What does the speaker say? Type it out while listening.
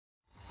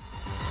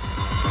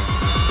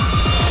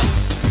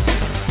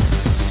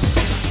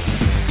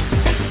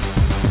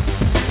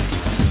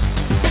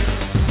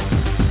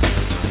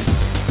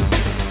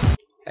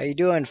you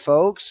doing,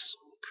 folks?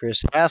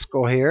 Chris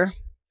Haskell here,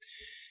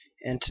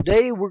 and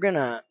today we're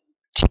gonna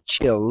teach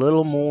you a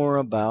little more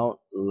about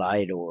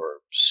light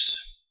orbs.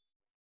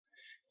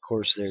 Of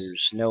course,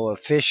 there's no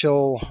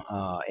official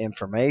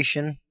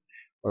information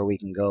where we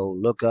can go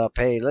look up,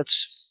 hey,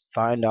 let's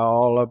find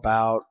all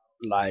about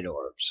light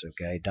orbs.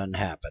 Okay, doesn't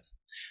happen.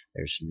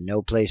 There's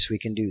no place we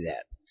can do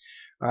that.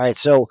 Alright,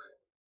 so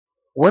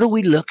what are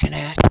we looking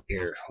at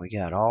here? We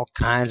got all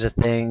kinds of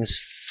things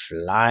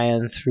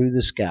flying through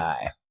the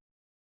sky.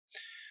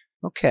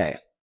 Okay,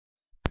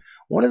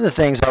 one of the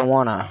things I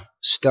want to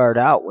start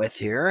out with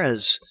here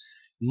is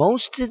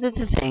most of the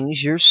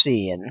things you're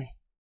seeing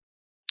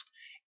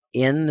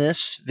in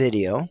this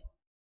video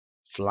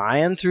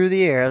flying through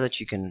the air that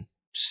you can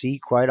see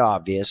quite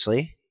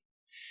obviously,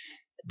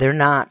 they're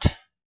not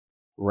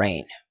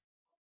rain.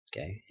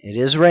 Okay, it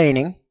is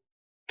raining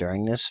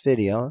during this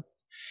video,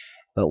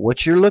 but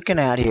what you're looking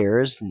at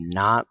here is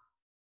not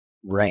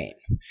rain.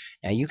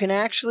 Now you can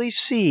actually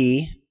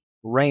see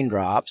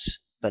raindrops,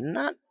 but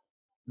not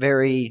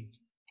very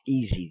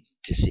easy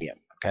to see them.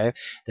 Okay,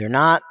 they're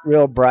not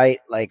real bright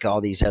like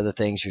all these other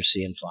things you're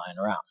seeing flying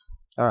around.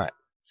 All right,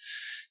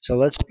 so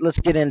let's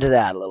get into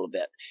that a little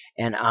bit.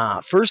 And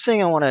first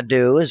thing I want to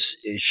do is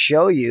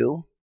show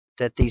you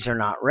that these are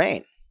not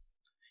rain,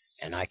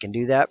 and I can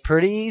do that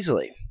pretty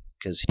easily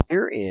because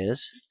here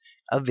is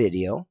a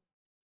video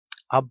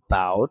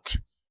about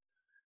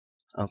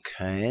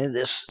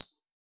this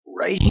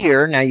right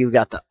here. Now you've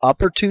got the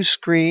upper two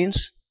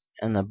screens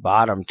and the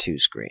bottom two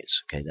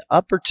screens. Okay, the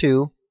upper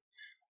two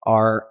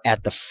are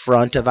at the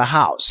front of a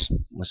house.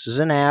 This is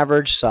an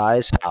average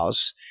size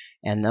house,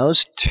 and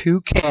those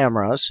two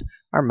cameras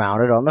are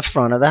mounted on the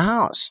front of the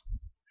house.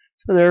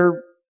 So they're,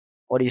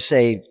 what do you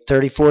say,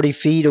 30-40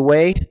 feet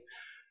away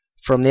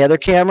from the other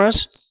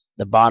cameras.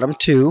 The bottom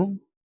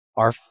two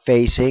are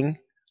facing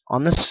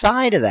on the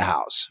side of the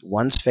house.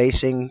 One's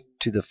facing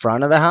to the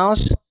front of the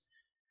house,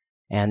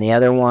 and the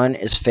other one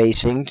is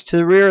facing to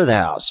the rear of the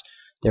house.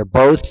 They're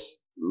both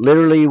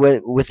literally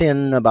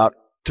within about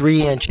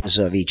 3 inches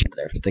of each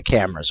other. The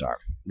cameras are.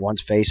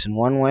 One's facing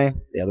one way,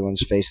 the other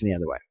one's facing the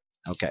other way.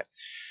 Okay.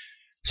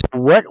 So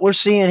what we're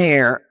seeing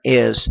here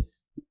is,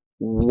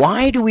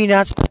 why do we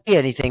not see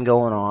anything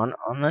going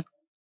on the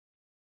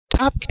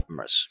top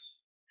cameras?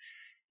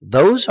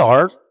 Those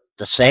are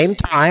the same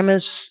time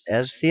as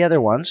the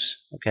other ones.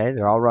 Okay,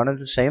 they're all running at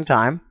the same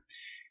time,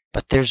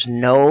 but there's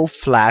no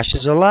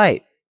flashes of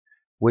light,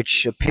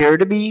 which appear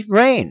to be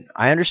rain.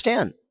 I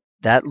understand.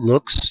 That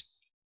looks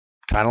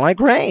kind of like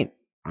rain.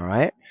 All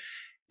right.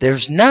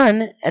 There's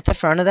none at the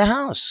front of the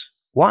house.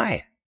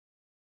 Why?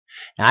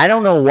 Now, I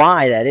don't know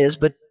why that is,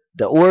 but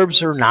the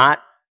orbs are not,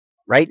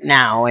 right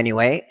now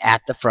anyway,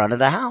 at the front of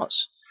the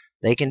house.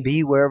 They can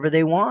be wherever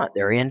they want.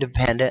 They're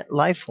independent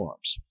life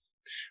forms.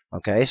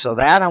 Okay, so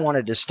that I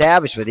wanted to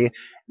establish with you.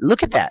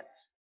 Look at that.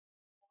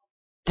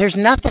 There's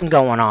nothing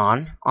going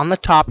on the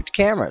top of the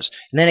cameras.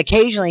 And then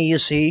occasionally you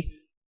see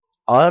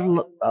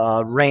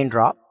a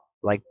raindrop,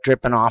 like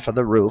dripping off of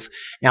the roof.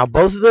 Now,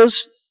 both of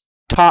those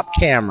top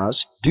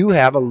cameras do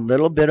have a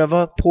little bit of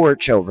a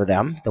porch over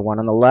them. The one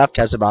on the left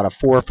has about a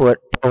 4-foot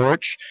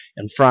porch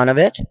in front of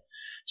it,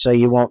 so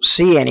you won't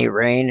see any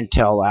rain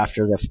until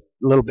after a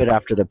little bit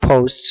after the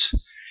posts.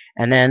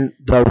 And then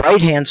the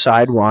right-hand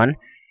side one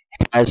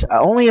has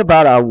only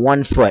about a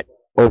 1-foot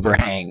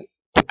overhang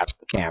past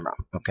the camera.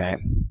 Okay,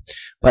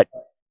 but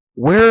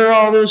where are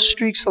all those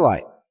streaks of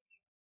light?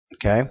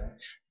 Okay,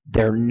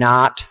 they're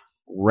not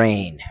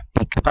rain,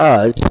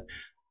 because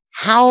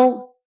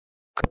how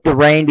could the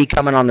rain be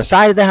coming on the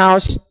side of the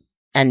house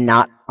and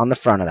not on the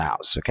front of the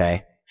house?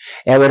 Okay,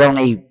 it would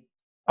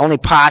only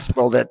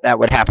possible that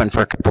would happen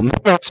for a couple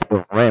minutes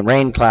with a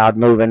rain cloud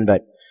moving,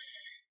 but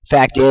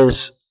fact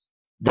is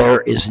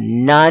there is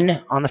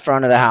none on the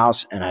front of the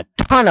house, and a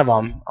ton of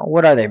them.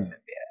 What are they?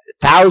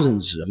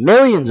 Thousands,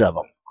 millions of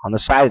them on the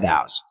side of the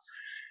house.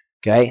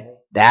 Okay,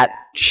 that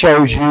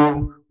shows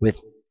you with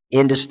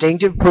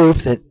indistinctive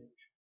proof that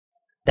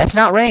that's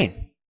not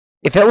rain.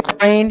 If it was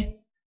rain,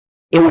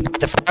 it would be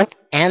the front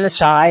and the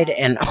side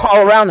and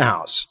all around the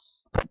house.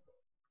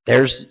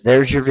 There's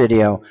your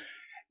video.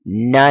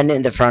 None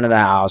in the front of the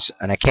house.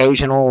 An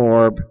occasional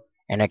orb,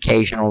 an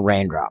occasional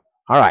raindrop.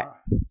 All right.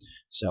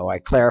 So I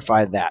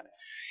clarified that.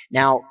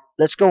 Now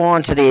let's go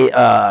on to the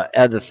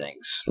other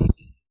things.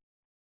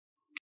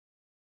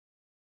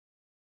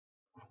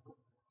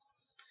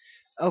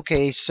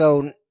 Okay,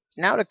 so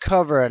now to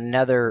cover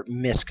another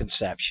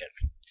misconception.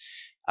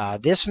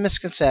 This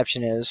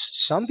misconception is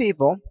some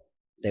people,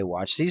 they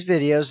watch these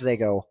videos, they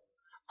go,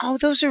 oh,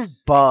 those are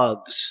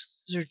bugs.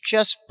 Those are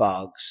just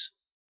bugs.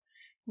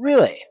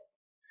 Really?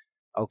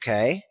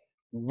 Okay.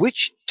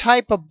 Which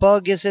type of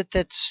bug is it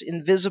that's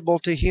invisible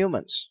to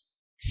humans?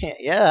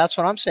 Yeah, that's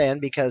what I'm saying,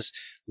 because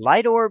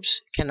light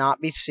orbs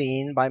cannot be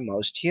seen by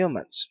most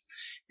humans.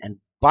 And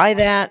by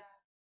that,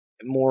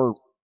 more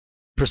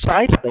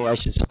precisely, I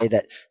should say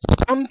that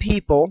some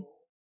people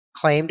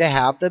claim to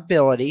have the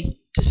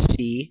ability to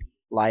see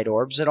light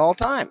orbs at all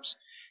times.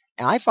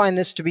 And I find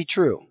this to be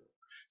true.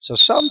 So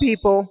some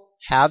people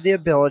have the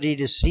ability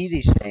to see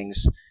these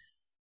things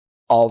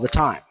all the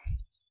time.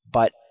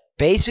 But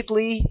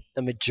basically,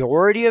 the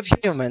majority of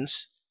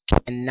humans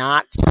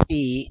cannot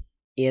see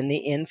in the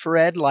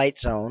infrared light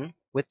zone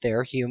with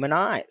their human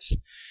eyes.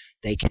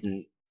 They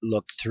can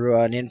look through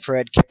an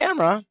infrared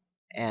camera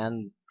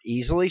and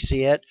easily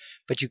see it,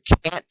 but you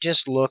can't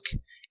just look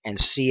and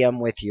see them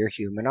with your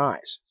human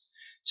eyes.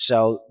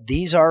 So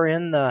these are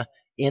in the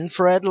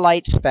infrared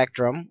light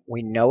spectrum.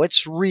 We know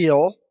it's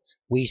real.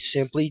 We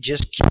simply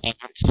just can't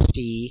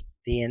see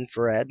the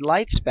infrared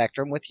light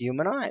spectrum with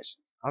human eyes.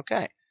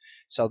 Okay,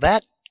 so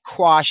that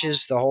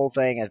quashes the whole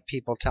thing of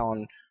people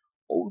telling,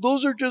 oh,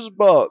 those are just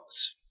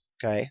bugs.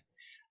 Okay,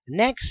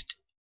 next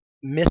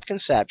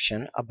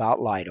misconception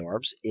about light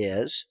orbs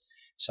is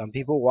some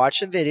people watch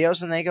the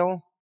videos and they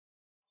go,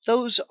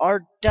 those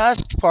are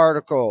dust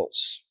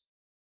particles.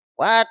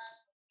 What?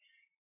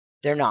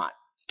 They're not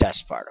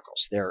dust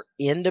particles. They're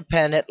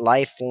independent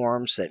life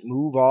forms that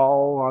move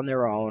all on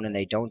their own and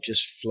they don't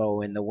just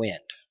flow in the wind.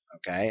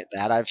 Okay,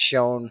 that I've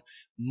shown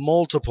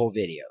multiple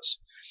videos,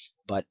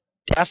 but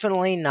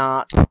definitely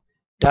not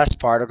dust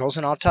particles,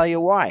 and I'll tell you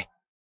why.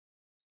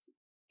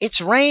 It's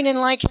raining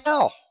like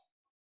hell.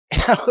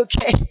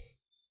 Okay.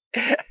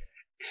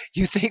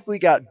 You think we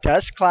got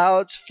dust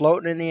clouds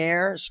floating in the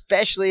air,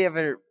 especially if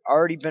it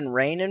already been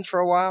raining for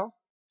a while?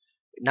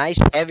 Nice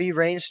heavy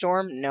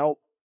rainstorm? Nope.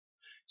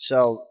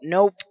 So,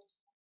 nope,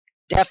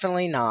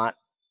 definitely not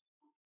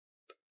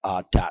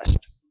dust.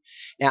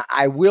 Now,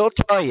 I will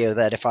tell you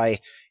that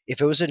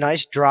if it was a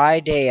nice dry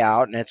day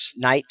out and it's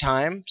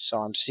nighttime, so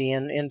I'm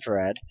seeing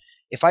infrared,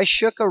 if I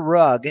shook a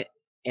rug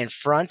in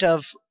front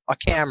of a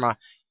camera,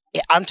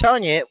 I'm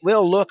telling you, it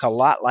will look a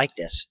lot like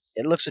this.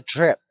 It looks a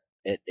trip.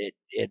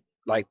 It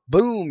like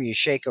boom, you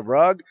shake a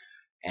rug,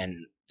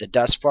 and the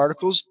dust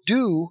particles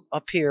do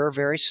appear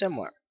very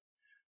similar.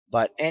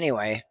 But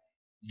anyway,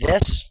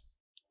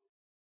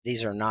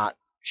 these are not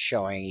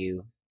showing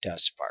you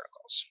dust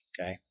particles.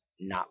 Okay,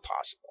 not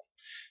possible.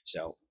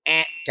 So,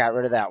 got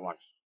rid of that one.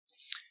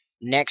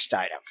 Next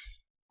item.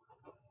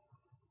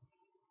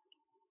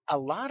 A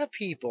lot of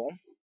people,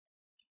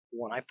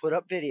 when I put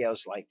up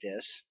videos like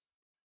this,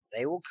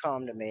 they will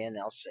come to me and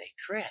they'll say,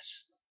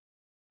 Chris,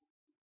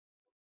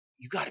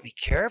 you got to be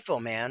careful,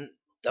 man.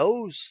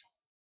 Those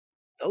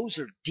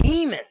are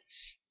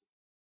demons.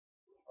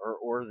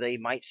 Or they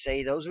might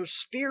say those are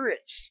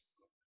spirits,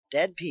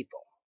 dead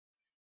people.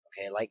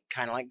 Okay, like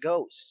kind of like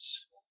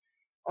ghosts.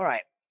 All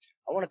right,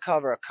 I want to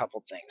cover a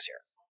couple things here.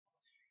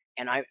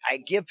 And I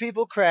give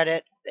people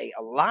credit.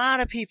 A lot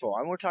of people,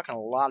 and we're talking a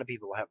lot of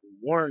people, have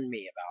warned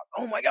me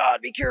about, oh my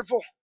God, be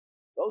careful.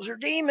 Those are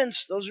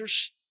demons. Those are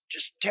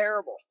just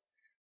terrible.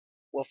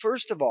 Well,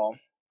 first of all,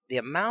 the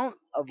amount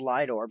of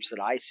light orbs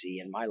that I see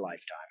in my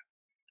lifetime,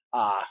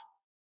 I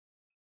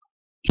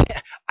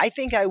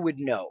think I would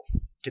know,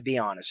 to be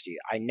honest with you.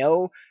 I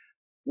know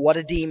what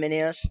a demon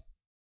is.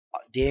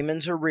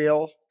 Demons are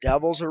real.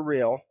 Devils are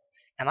real.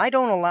 And I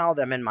don't allow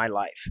them in my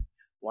life.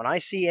 When I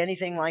see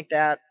anything like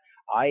that,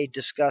 I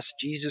discuss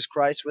Jesus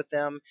Christ with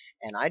them,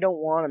 and I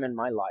don't want them in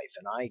my life,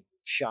 and I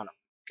shun them.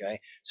 Okay?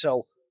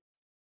 So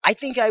I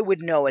think I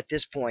would know at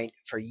this point.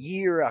 For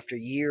year after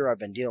year, I've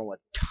been dealing with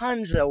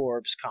tons of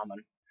orbs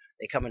coming.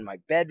 They come in my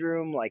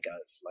bedroom like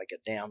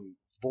a damn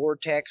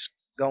vortex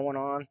going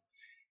on.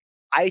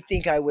 I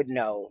think I would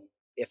know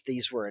if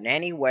these were in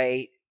any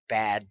way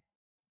bad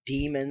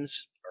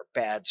demons or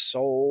bad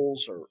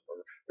souls or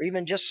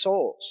even just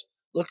souls.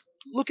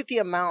 Look at the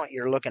amount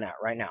you're looking at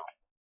right now.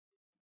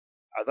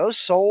 Are those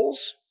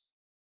souls?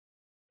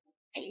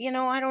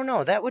 I don't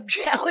know. That would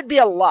be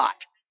a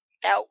lot.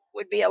 That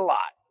would be a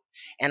lot.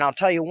 And I'll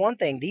tell you one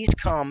thing, these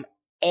come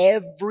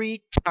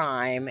every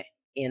time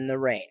in the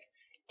rain.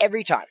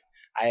 Every time.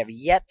 I have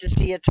yet to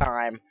see a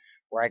time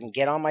where I can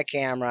get on my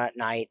camera at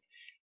night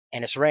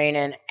and it's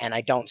raining and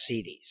I don't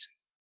see these.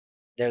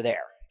 They're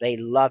there. They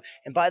love,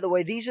 and by the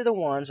way, these are the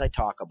ones I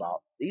talk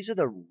about. These are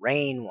the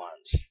rain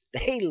ones.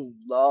 They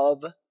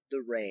love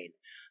the rain.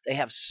 They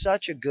have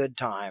such a good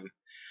time.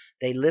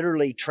 They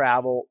literally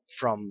travel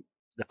from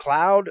the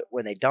cloud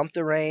when they dump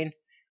the rain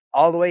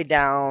all the way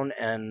down,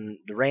 and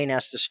the rain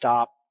has to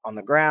stop on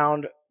the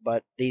ground,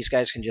 but these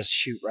guys can just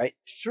shoot right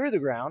through the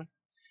ground,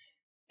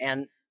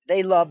 and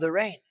they love the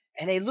rain.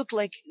 And they look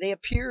like they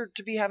appear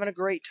to be having a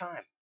great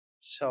time.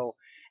 So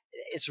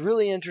it's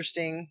really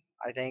interesting,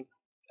 I think,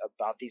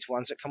 about these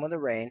ones that come with the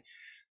rain.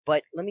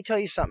 But let me tell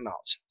you something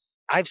else.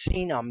 I've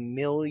seen a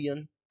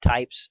million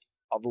types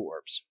of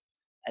orbs,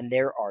 and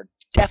there are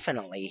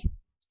definitely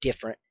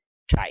different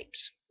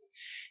types.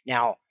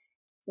 Now,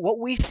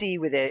 what we see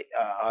with a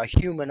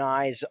human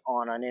eyes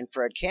on an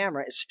infrared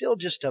camera is still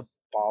just a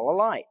ball of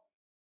light,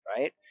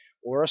 right?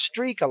 Or a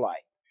streak of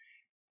light.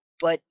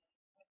 But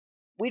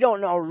we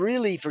don't know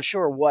really for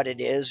sure what it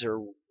is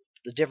or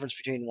the difference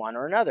between one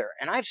or another.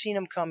 And I've seen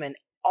them come in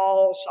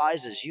all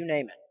sizes, you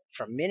name it,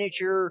 from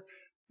miniature,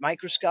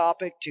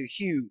 microscopic to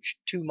huge,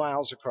 2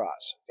 miles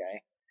across.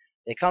 Okay,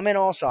 they come in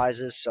all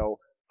sizes, so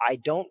I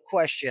don't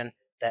question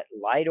that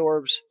light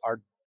orbs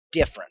are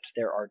different.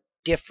 There are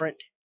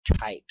different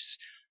types.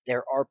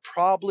 There are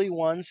probably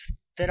ones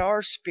that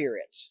are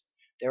spirits.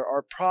 There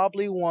are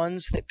probably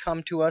ones that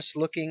come to us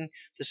looking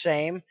the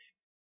same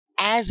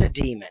as a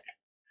demon.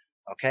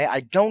 Okay,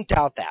 I don't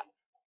doubt that.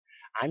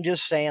 I'm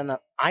just saying that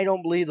I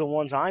don't believe the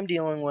ones I'm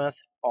dealing with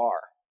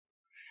are.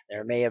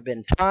 There may have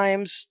been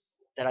times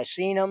that I've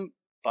seen them,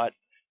 but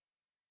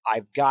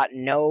I've got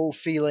no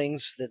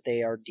feelings that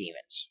they are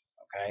demons.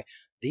 Okay,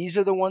 these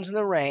are the ones in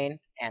the rain.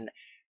 And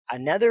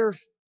another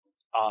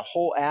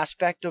whole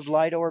aspect of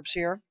light orbs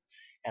here,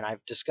 and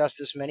I've discussed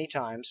this many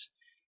times,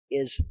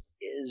 is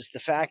the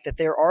fact that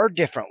there are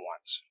different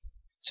ones.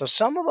 So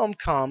some of them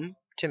come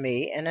to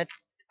me and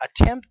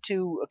attempt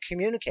to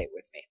communicate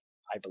with me.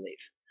 I believe,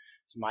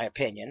 in my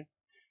opinion.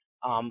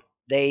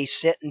 They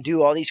sit and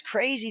do all these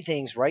crazy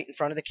things right in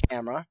front of the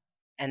camera,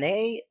 and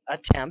they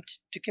attempt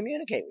to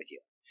communicate with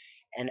you.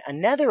 And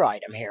another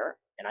item here,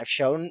 and I've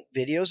shown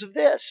videos of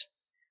this,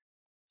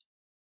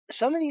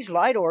 some of these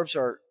light orbs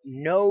are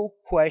no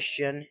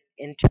question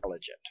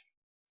intelligent.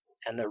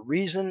 And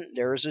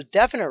there is a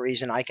definite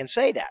reason I can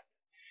say that.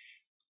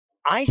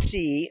 I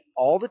see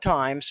all the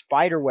time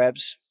spider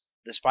webs.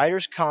 The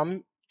spiders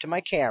come to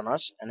my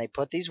cameras, and they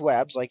put these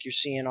webs like you're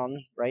seeing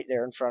on right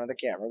there in front of the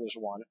camera. There's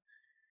one.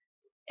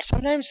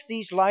 Sometimes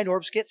these light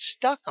orbs get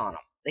stuck on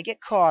them. They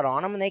get caught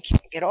on them, and they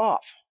can't get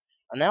off.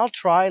 And they'll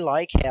try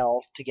like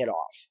hell to get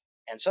off.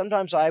 And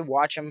sometimes I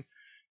watch them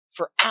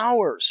for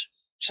hours,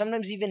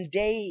 sometimes even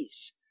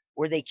days,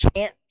 where they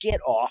can't get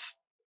off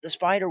the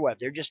spider web.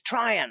 They're just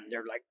trying.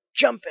 They're like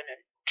jumping and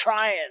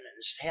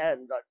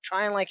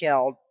trying like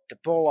hell to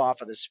pull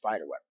off of the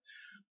spider web.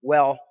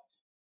 Well,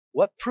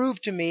 what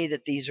proved to me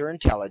that these are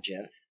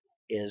intelligent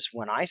is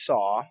when I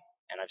saw,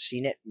 and I've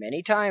seen it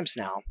many times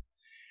now,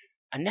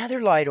 another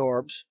light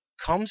orb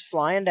comes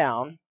flying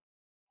down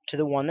to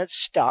the one that's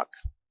stuck,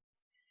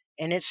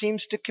 and it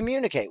seems to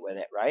communicate with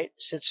it, right?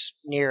 Sits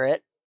near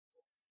it,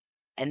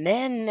 and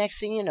then next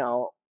thing you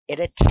know, it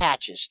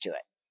attaches to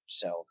it.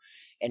 So,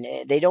 and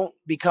they don't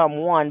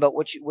become one, but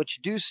what you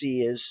do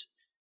see is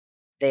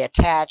they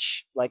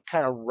attach like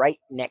kind of right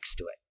next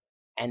to it.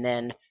 And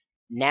then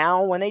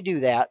now when they do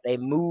that, they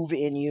move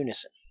in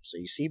unison. So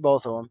you see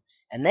both of them,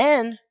 and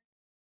then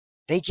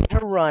they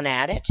get a run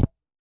at it,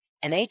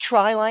 and they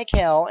try like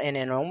hell, and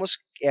in almost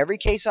every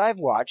case I've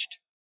watched,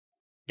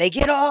 they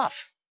get off.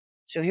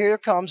 So here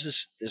comes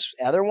this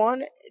other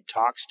one. It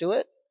talks to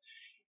it.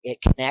 It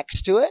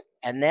connects to it.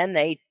 And then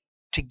they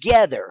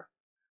together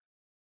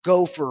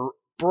go for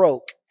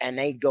broke. And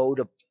they go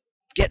to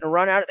getting a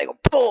run at it. They go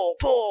pull,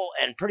 pull.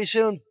 And pretty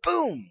soon,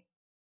 boom.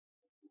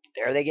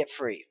 There they get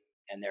free.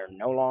 And they're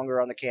no longer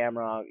on the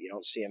camera. You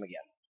don't see them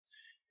again.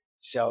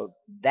 So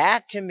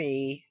that to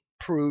me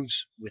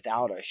proves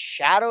without a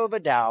shadow of a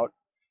doubt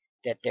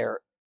that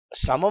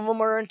some of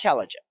them are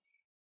intelligent.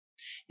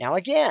 Now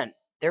again,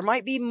 there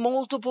might be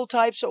multiple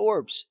types of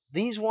orbs.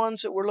 These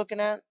ones that we're looking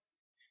at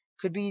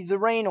could be the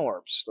rain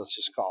orbs, let's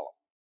just call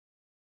them.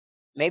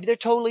 Maybe they're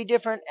totally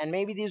different, and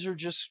maybe these are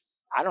just,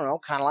 I don't know,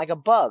 kind of like a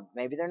bug.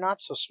 Maybe they're not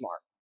so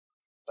smart.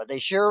 But they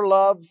sure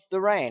love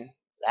the rain.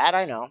 That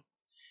I know.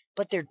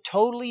 But they're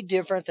totally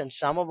different than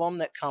some of them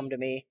that come to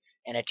me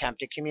and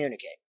attempt to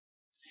communicate.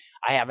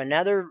 I have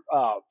another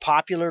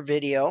popular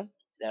video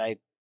that I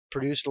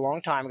produced a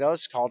long time ago.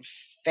 It's called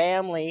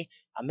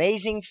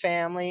Amazing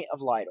Family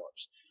of Light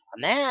Orbs.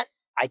 On that,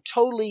 I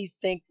totally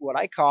think what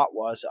I caught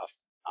was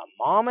a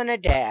mom and a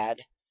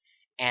dad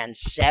and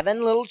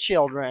 7 little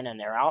children, and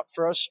they're out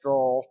for a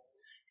stroll.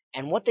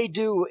 And what they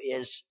do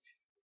is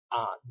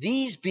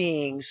these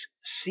beings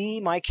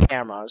see my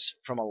cameras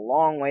from a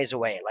long ways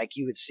away, like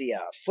you would see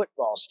a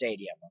football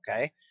stadium,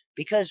 okay?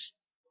 Because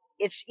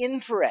it's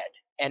infrared,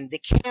 and the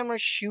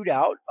cameras shoot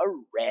out a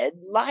red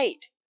light.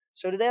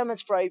 So to them,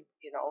 it's probably,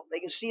 they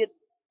can see it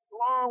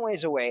long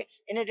ways away,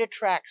 and it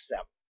attracts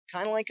them,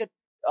 kind of like a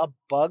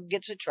bug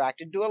gets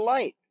attracted to a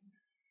light.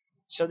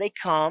 So they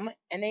come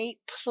and they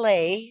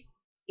play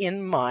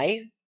in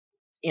my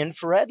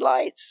infrared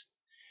lights.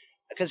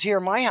 Because here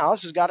my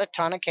house has got a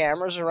ton of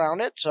cameras around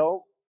it,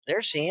 so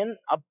they're seeing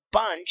a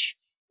bunch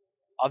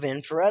of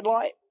infrared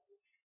light.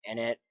 And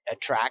it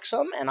attracts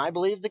them, and I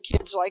believe the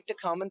kids like to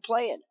come and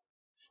play in it.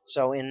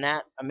 So in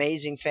that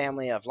amazing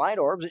family of light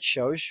orbs, it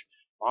shows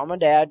mom and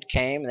dad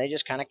came, and they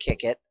just kind of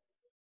kick it.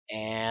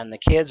 And the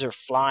kids are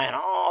flying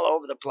all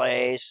over the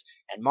place.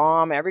 And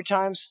mom, every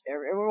once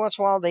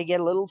in a while, they get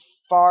a little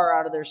far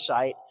out of their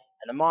sight.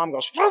 And the mom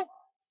goes, whoop!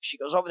 She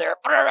goes over there,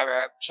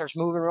 starts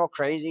moving real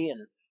crazy,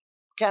 and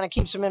kind of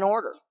keeps them in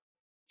order.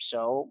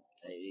 So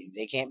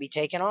they can't be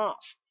taken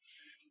off.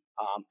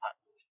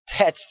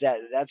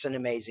 That's an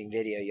amazing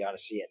video. You ought to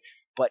see it.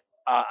 But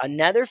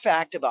another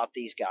fact about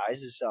these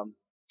guys is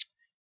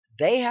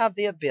they have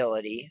the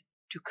ability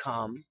to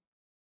come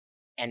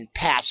and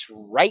pass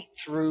right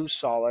through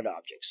solid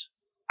objects.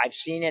 I've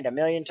seen it a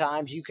million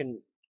times. You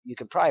can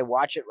probably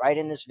watch it right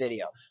in this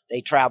video.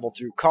 They travel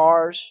through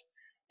cars.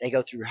 They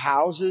go through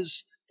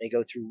houses. They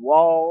go through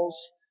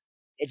walls.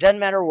 It doesn't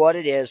matter what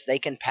it is. They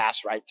can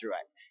pass right through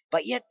it.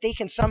 But yet they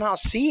can somehow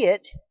see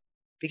it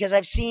Because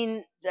I've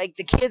seen, like,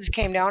 the kids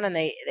came down and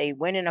they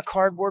went in a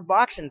cardboard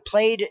box and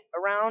played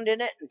around in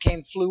it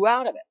and flew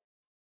out of it.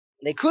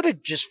 They could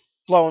have just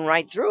flown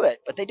right through it,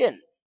 but they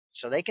didn't.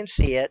 So they can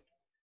see it.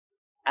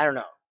 I don't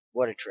know.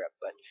 What a trip.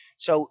 But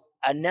so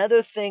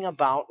another thing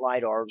about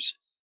light orbs,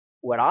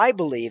 what I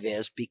believe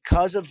is,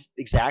 because of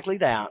exactly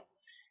that,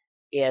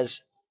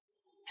 is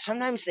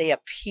sometimes they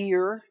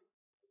appear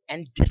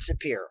and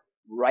disappear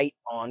right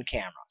on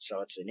camera.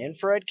 So it's an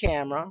infrared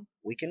camera.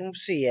 We can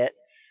see it.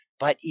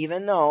 But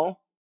even though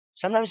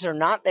sometimes they're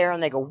not there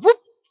and they go whoop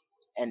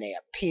and they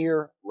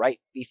appear right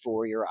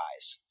before your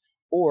eyes.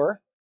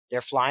 Or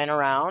they're flying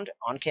around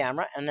on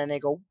camera and then they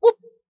go whoop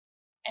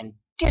and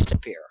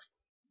disappear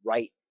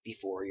right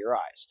before your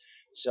eyes.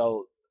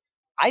 So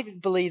I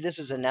believe this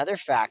is another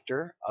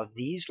factor of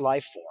these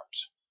life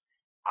forms.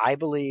 I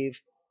believe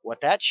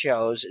what that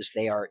shows is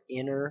they are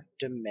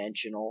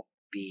interdimensional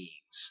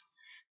beings.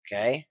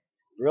 Okay?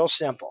 Real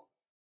simple.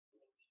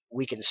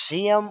 We can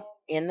see them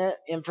in the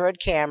infrared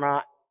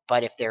camera,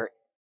 but if they're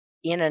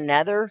in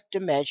another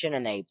dimension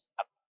and they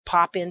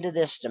pop into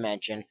this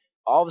dimension,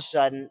 all of a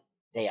sudden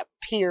they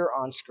appear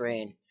on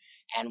screen,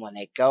 and when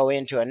they go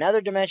into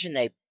another dimension,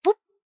 they boop,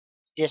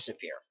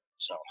 disappear.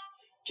 So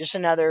just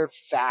another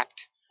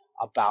fact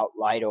about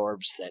light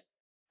orbs that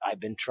I've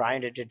been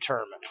trying to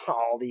determine,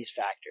 all these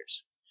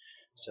factors.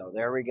 So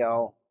there we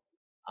go.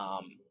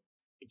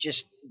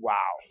 Just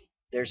wow.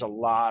 There's a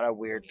lot of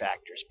weird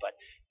factors, but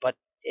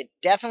it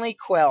definitely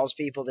quells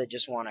people that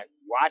just want to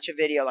watch a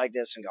video like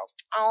this and go,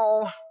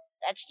 oh,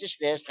 that's just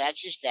this, that's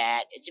just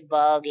that. It's a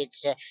bug.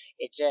 It's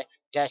a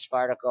dust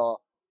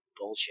particle.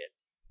 Bullshit.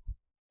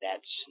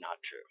 That's not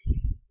true.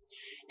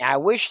 Now I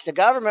wish the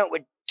government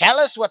would tell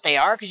us what they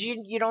are, because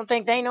you don't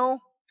think they know?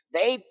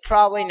 They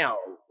probably know.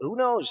 Who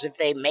knows if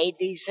they made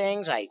these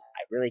things? I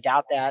really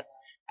doubt that.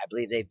 I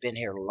believe they've been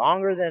here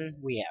longer than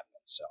we have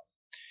been. So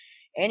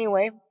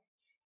anyway,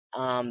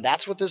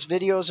 that's what this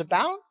video is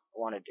about. I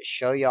wanted to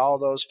show you all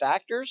those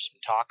factors,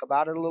 talk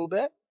about it a little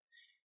bit,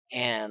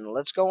 and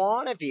let's go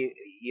on. If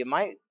you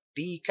might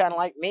be kind of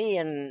like me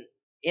and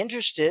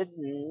interested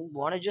and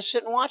want to just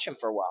sit and watch them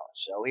for a while.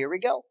 So here we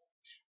go.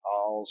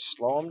 I'll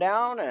slow them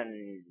down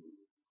and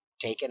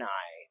take an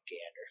eye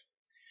gander.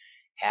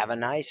 Have a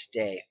nice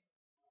day.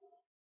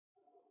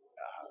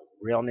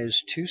 Real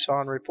News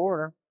Tucson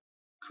reporter,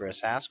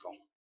 Chris Haskell.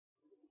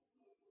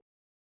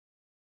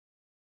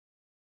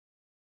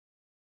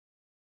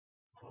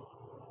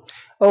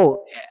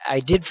 Oh, I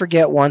did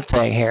forget one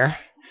thing here.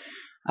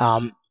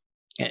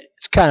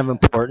 It's kind of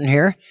important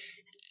here.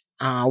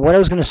 What I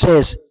was going to say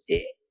is,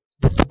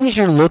 the things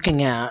you're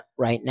looking at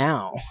right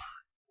now,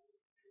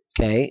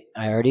 okay,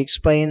 I already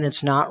explained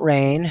it's not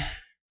rain.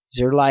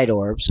 These are light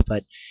orbs,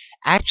 but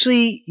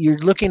actually you're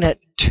looking at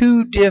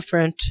two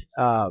different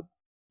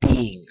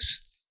beings.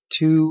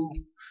 Two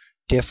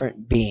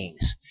different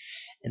beings.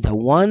 And the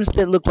ones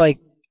that look like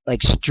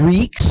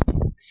streaks,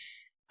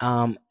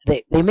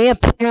 they may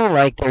appear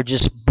like they're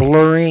just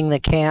blurring the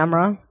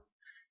camera,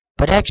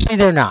 but actually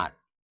they're not.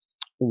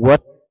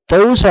 What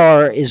those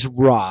are is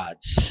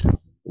rods.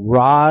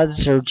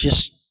 Rods are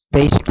just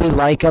basically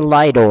like a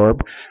light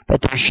orb,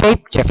 but they're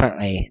shaped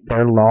differently.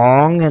 They're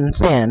long and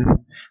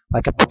thin,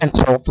 like a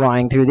pencil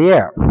flying through the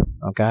air.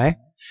 Okay?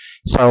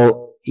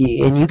 So,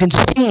 and you can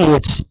see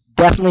it's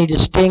definitely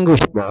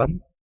distinguishable.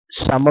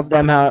 Some of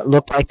them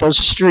look like those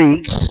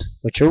streaks,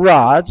 which are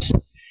rods,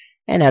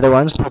 and other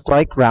ones look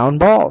like round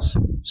balls.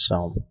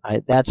 So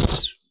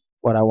that's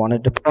what I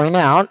wanted to point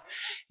out.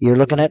 You're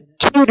looking at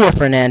two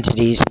different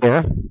entities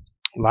here,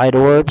 light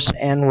orbs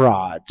and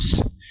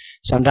rods.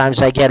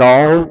 Sometimes I get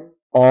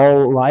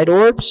all light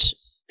orbs,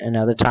 and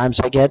other times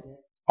I get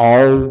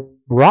all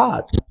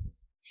rods.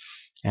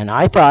 And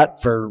I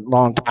thought for a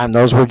long time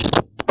those were just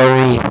a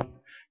blurry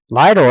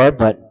light orb,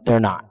 but they're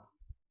not.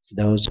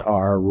 Those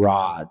are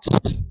rods.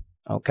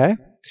 Okay?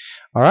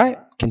 All right.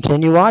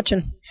 Continue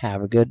watching.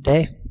 Have a good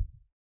day.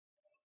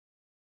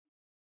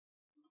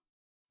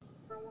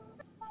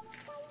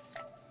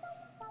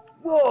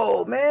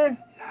 Whoa, man.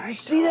 You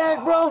see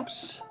that, bro? What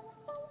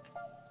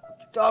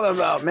you talking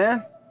about,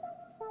 man?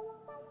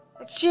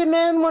 That shit,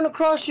 man, went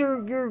across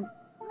your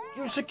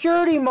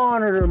security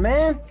monitor,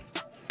 man.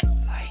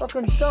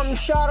 Fucking something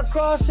shot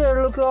across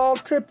there, look all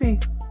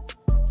trippy.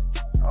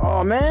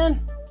 Oh,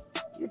 man.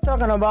 You're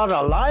talking about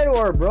a light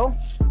orb, bro.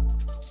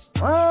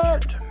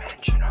 What?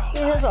 Dimensional.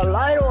 It has a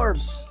light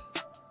orbs.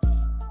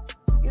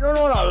 You don't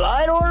know what a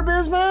light orb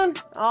is, man?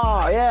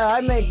 Oh, yeah,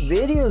 I make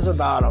videos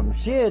about them.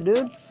 Shit,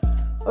 dude.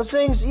 Those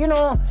things, you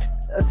know,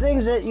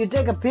 things that you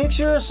take a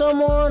picture of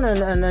someone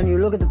and then you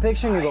look at the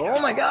picture and you go,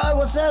 oh my God,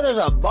 what's that? There's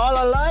a ball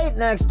of light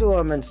next to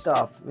him and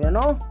stuff, you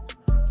know?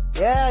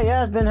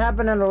 Yeah, it's been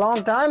happening a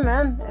long time,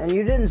 man. And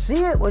you didn't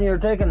see it when you were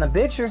taking the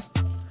picture.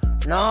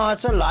 No,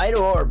 it's a light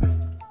orb.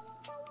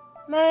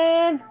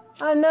 Man,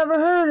 I never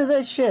heard of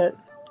that shit.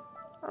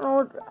 I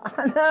don't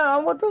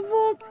know what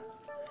the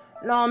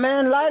fuck? No,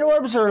 man, light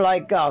orbs are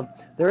like,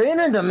 they're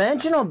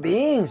interdimensional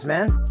beings,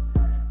 man.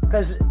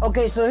 Because,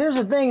 okay, so here's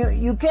the thing.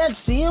 You can't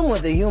see them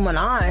with the human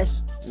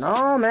eyes.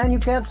 No, man, you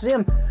can't see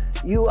them.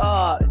 you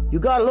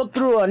gotta look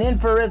through an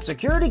infrared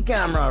security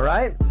camera,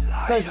 right?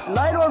 Because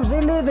light orbs,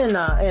 they live in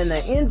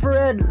the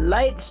infrared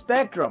light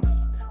spectrum.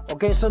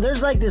 Okay, so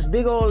there's like this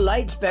big old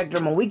light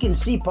spectrum, and we can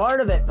see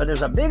part of it, but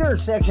there's a bigger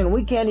section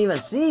we can't even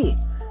see.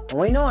 And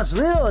we know it's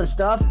real and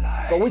stuff,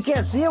 but we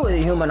can't see it with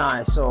the human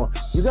eye. So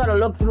you gotta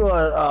look through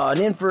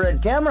an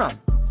infrared camera,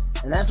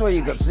 and that's where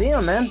you can see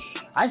them, man.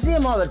 I see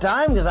them all the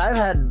time because I've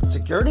had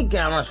security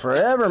cameras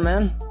forever,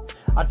 man.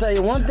 I'll tell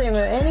you one thing,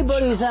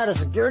 anybody who's had a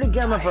security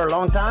camera for a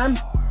long time,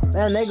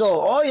 man, they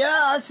go, oh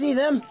yeah, I see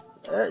them.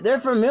 They're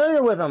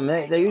familiar with them.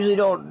 They usually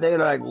don't, they're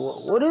like,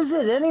 what is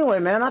it anyway,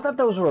 man? I thought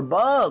those were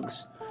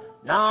bugs.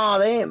 No,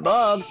 they ain't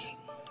bugs.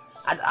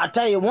 I'll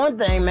tell you one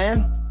thing,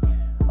 man.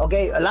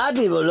 Okay, a lot of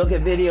people look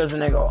at videos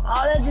and they go,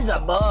 oh, that's just a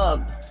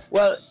bug.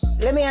 Well,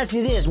 let me ask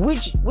you this.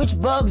 Which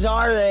bugs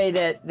are they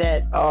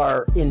that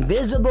are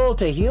invisible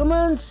to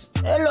humans?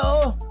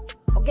 Hello?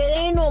 Okay,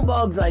 there ain't no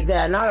bugs like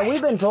that. Not that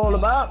we've been told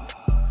about.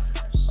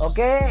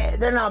 Okay?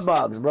 They're not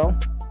bugs, bro.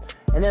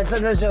 And then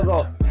sometimes they'll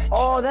go,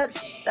 oh,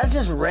 that's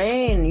just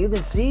rain. You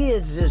can see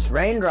it's just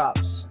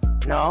raindrops.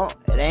 No,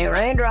 it ain't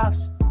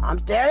raindrops. I'm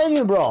telling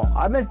you, bro.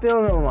 I've been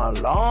filming them a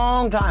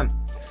long time.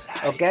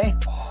 Okay?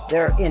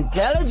 They're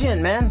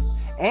intelligent, man.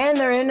 And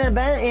they're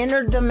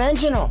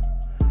interdimensional.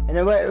 And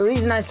the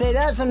reason I say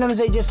that, sometimes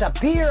they just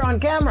appear on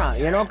camera,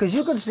 you know, because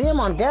you can see them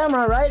on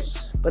camera, right?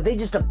 But they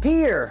just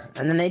appear,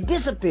 and then they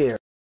disappear.